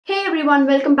everyone,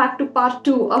 welcome back to part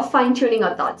 2 of fine-tuning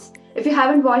our thoughts. If you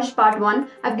haven't watched part 1,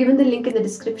 I've given the link in the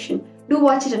description. Do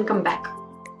watch it and come back.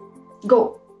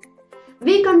 Go!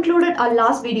 We concluded our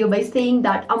last video by saying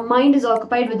that our mind is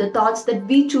occupied with the thoughts that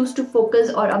we choose to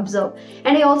focus or observe,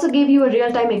 and I also gave you a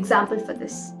real-time example for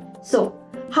this. So,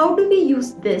 how do we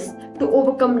use this to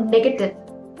overcome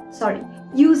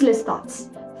useless thoughts?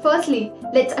 Firstly,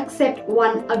 let's accept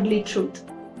one ugly truth.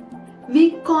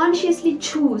 We consciously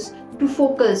choose to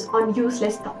focus on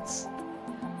useless thoughts.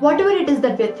 Whatever it is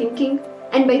that we're thinking,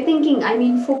 and by thinking I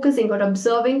mean focusing or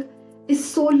observing, is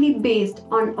solely based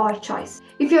on our choice.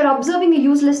 If you're observing a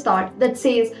useless thought that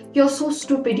says you're so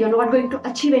stupid, you're not going to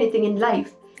achieve anything in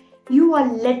life, you are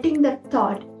letting that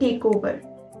thought take over,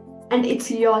 and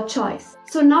it's your choice.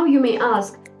 So now you may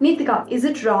ask, Neethika, is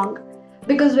it wrong?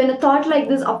 Because when a thought like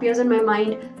this appears in my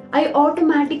mind, I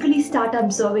automatically start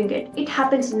observing it. It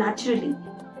happens naturally.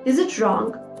 Is it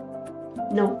wrong?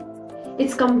 No,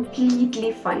 it's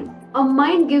completely fine. Our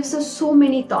mind gives us so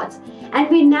many thoughts, and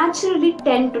we naturally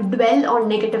tend to dwell on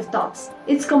negative thoughts.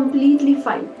 It's completely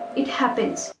fine. It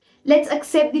happens. Let's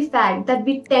accept the fact that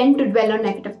we tend to dwell on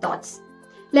negative thoughts.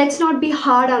 Let's not be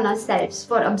hard on ourselves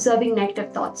for observing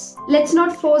negative thoughts. Let's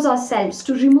not force ourselves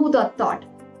to remove that thought.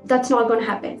 That's not going to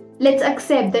happen. Let's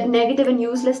accept that negative and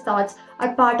useless thoughts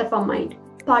are part of our mind,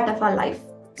 part of our life.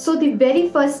 So the very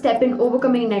first step in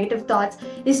overcoming negative thoughts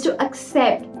is to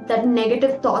accept that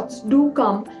negative thoughts do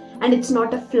come and it's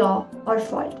not a flaw or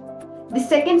fault. The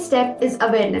second step is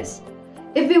awareness.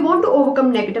 If we want to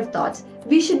overcome negative thoughts,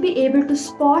 we should be able to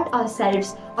spot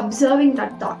ourselves observing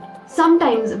that thought.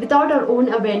 Sometimes without our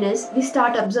own awareness, we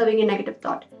start observing a negative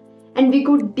thought and we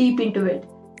go deep into it.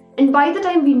 And by the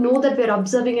time we know that we're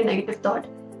observing a negative thought,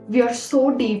 we are so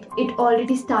deep, it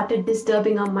already started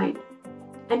disturbing our mind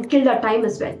and killed our time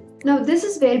as well. Now this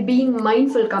is where being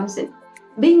mindful comes in.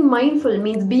 Being mindful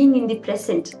means being in the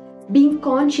present, being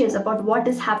conscious about what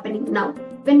is happening now.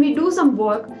 When we do some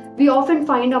work, we often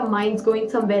find our minds going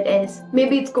somewhere else.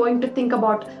 Maybe it's going to think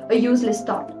about a useless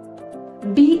thought.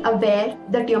 Be aware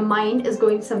that your mind is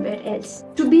going somewhere else.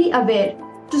 To be aware,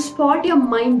 to spot your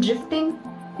mind drifting,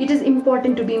 it is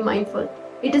important to be mindful.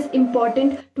 It is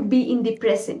important to be in the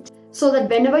present, so that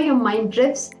whenever your mind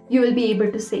drifts, you will be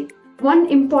able to say. One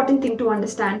important thing to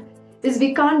understand is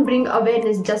we can't bring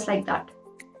awareness just like that.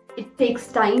 It takes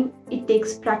time, it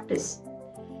takes practice.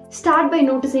 Start by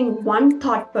noticing one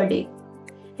thought per day,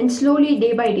 and slowly,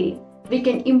 day by day, we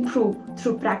can improve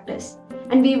through practice,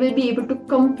 and we will be able to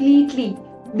completely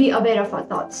be aware of our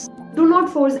thoughts. Do not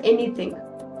force anything.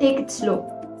 Take it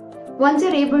slow. Once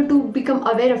you're able to become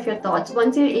aware of your thoughts,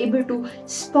 once you're able to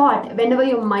spot whenever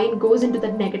your mind goes into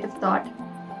that negative thought,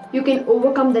 you can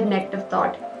overcome that negative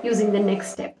thought using the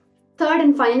next step. Third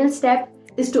and final step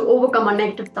is to overcome our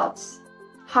negative thoughts.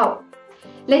 How?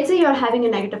 Let's say you're having a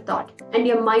negative thought and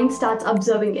your mind starts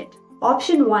observing it.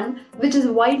 Option 1, which is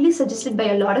widely suggested by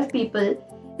a lot of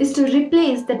people, is to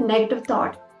replace that negative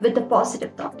thought with a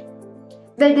positive thought.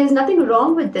 Well, there's nothing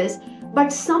wrong with this,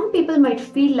 but some people might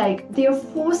feel like they are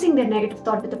forcing their negative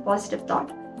thought with a positive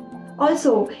thought.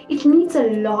 Also, it needs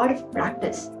a lot of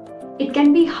practice. It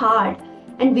can be hard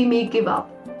and we may give up.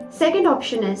 Second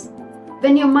option is,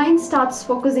 when your mind starts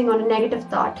focusing on a negative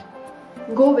thought,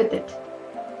 go with it.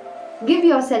 Give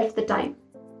yourself the time.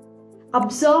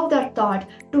 Observe that thought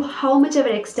to how much ever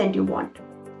extent you want.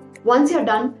 Once you're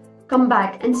done, come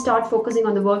back and start focusing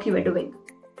on the work you are doing.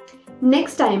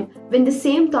 Next time, when the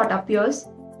same thought appears,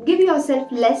 give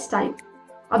yourself less time.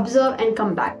 Observe and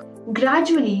come back.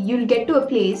 Gradually, you'll get to a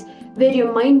place where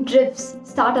your mind drifts,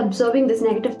 start observing this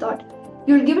negative thought.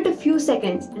 You'll give it a few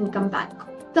seconds and come back.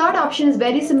 Third option is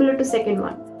very similar to second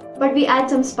one, but we add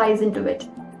some spice into it.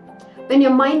 When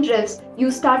your mind drifts, you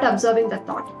start observing the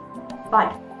thought.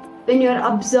 But when you're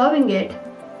observing it,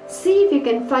 see if you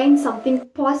can find something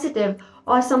positive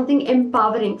or something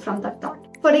empowering from that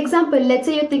thought. For example, let's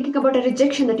say you're thinking about a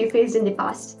rejection that you faced in the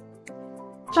past.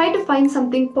 Try to find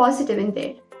something positive in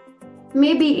there.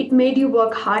 Maybe it made you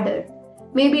work harder.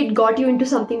 Maybe it got you into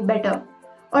something better.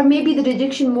 Or maybe the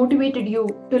rejection motivated you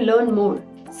to learn more.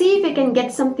 See if you can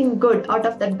get something good out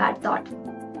of that bad thought.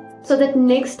 So that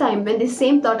next time when the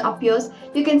same thought appears,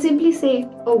 you can simply say,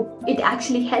 oh, it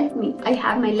actually helped me. I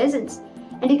have my lessons.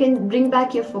 And you can bring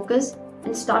back your focus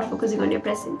and start focusing on your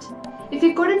present. If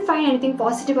you couldn't find anything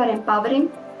positive or empowering,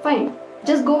 fine.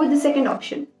 Just go with the second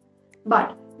option.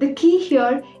 But the key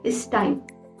here is time.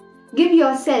 Give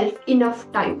yourself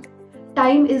enough time.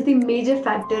 Time is the major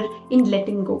factor in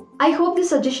letting go. I hope these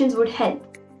suggestions would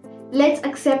help. Let's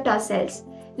accept ourselves.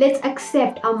 Let's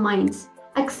accept our minds.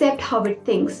 Accept how it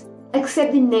thinks.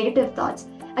 Accept the negative thoughts.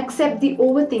 Accept the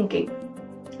overthinking.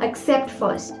 Accept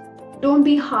first. Don't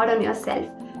be hard on yourself.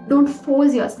 Don't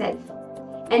force yourself.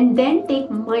 And then take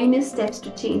minor steps to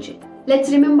change it.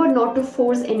 Let's remember not to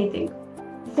force anything.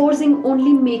 Forcing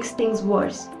only makes things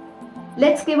worse.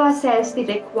 Let's give ourselves the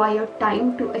required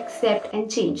time to accept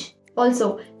and change.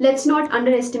 Also, let's not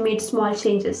underestimate small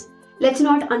changes. Let's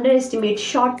not underestimate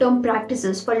short-term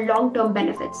practices for long-term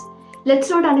benefits. Let's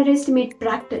not underestimate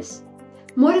practice.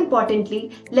 More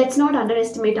importantly, let's not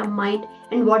underestimate our mind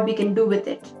and what we can do with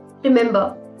it.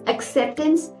 Remember,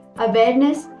 acceptance,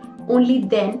 awareness, only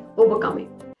then overcoming.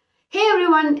 Hey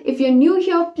everyone, if you're new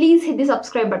here, please hit the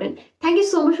subscribe button. Thank you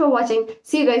so much for watching.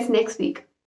 See you guys next week.